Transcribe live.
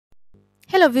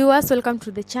Hello viewers, welcome to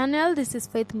the channel. This is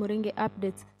Faith Murugi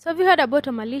Updates. So have you heard about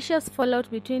a malicious fallout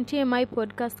between TMI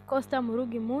podcast co-star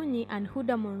Murugi Munyi and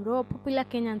Huddah Monroe, popular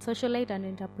Kenyan socialite and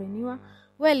entrepreneur?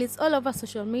 Well, it's all over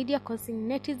social media, causing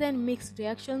netizen mixed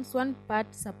reactions. One part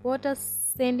supporters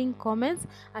sending comments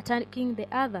attacking the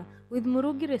other, with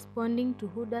Murugi responding to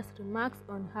Huddah's remarks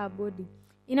on her body.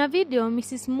 In a video,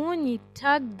 Mrs. Munyi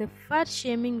tagged the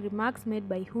fat-shaming remarks made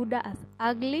by Huddah as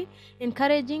ugly,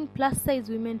 encouraging plus-size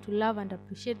women to love and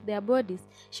appreciate their bodies.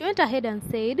 She went ahead and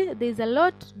said, "There's a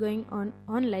lot going on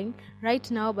online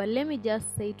right now, but let me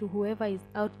just say to whoever is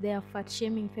out there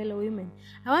fat-shaming fellow women,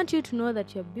 I want you to know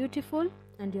that you're beautiful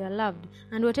and you are loved,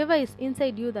 and whatever is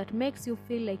inside you that makes you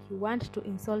feel like you want to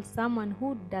insult someone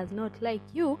who does not like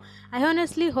you, I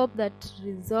honestly hope that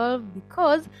resolve,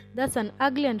 because that's an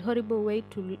ugly and horrible way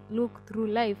to look through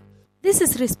life." This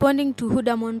is responding to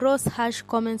Huddah Monroe's harsh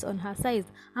comments on her size.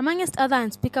 Amongst other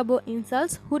unspeakable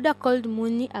insults, Huddah called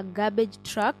Munyi a garbage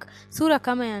truck, sura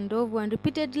kama ya ndovu, and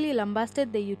repeatedly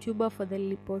lambasted the YouTuber for the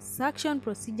liposuction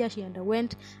procedure she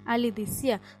underwent early this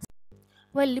year.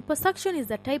 Well, liposuction is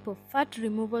a type of fat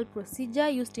removal procedure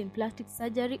used in plastic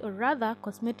surgery, or rather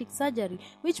cosmetic surgery,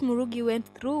 which Murugi went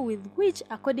through, with which,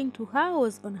 according to her,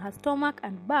 was on her stomach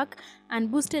and back and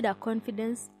boosted her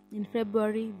confidence in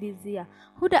February this year.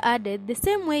 Huddah added, "The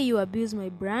same way you abuse my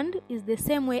brand is the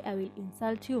same way I will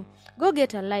insult you. Go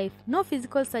get a life. No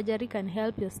physical surgery can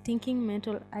help your stinking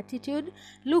mental attitude.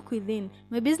 Look within.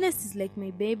 My business is like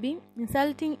my baby.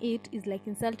 Insulting it is like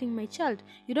insulting my child.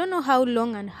 You don't know how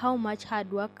long and how much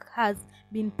hard work has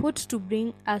been put to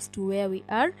bring us to where we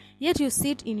are, yet you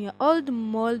sit in your old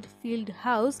mold-filled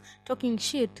house talking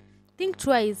shit. Think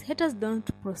twice. Haters don't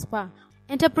prosper."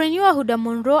 Entrepreneur Huddah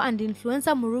Monroe and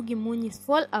influencer Murugi Munyi's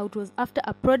fallout was after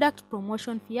a product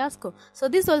promotion fiasco. So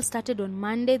this all started on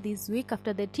Monday this week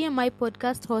after the TMI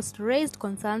podcast host raised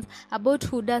concerns about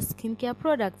Huddah's skincare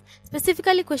products,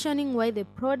 specifically questioning why the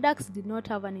products did not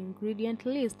have an ingredient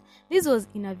list. This was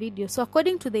in a video. So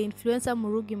according to the influencer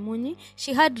Murugi Munyi,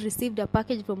 she had received a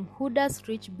package from Huddah's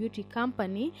Rich Beauty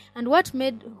company, and what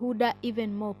made Huddah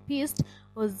even more pissed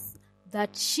was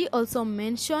that she also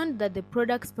mentioned that the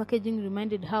product's packaging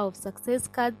reminded her of success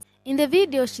cards. In the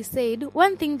video, she said,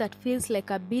 "One thing that feels like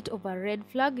a bit of a red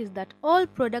flag is that all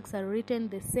products are written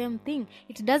the same thing.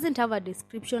 It doesn't have a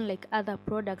description like other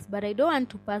products, but I don't want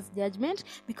to pass judgment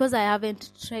because I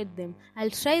haven't tried them. I'll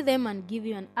try them and give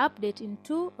you an update in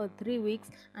 2 or 3 weeks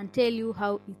and tell you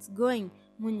how it's going,"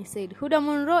 Munyi said. Huddah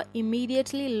Monroe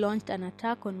immediately launched an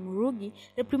attack on Murugi,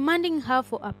 reprimanding her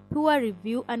for a poor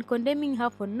review and condemning her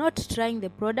for not trying the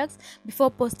products before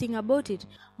posting about it.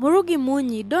 Murugi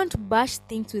Munyi, "Don't bash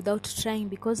things without trying,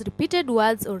 because repeated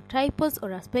words or typos or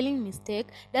a spelling mistake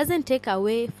doesn't take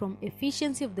away from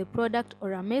efficiency of the product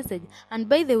or a message. And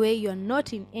by the way, you're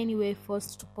not in any way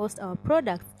forced to post our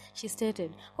products," she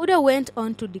stated. Huddah went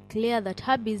on to declare that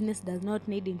her business does not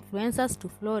need influencers to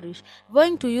flourish,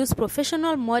 going to use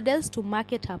professional models to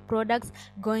market her products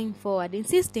going forward,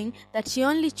 insisting that she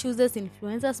only chooses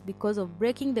influencers because of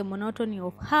breaking the monotony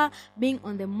of her being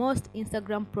on the most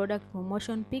Instagram product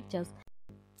promotion pictures.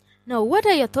 Now, what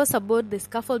are your thoughts about the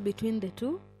scuffle between the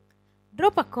two?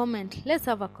 Drop a comment. Let's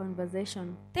have a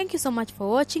conversation. Thank you so much for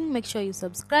watching. Make sure you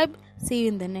subscribe. See you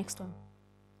in the next one.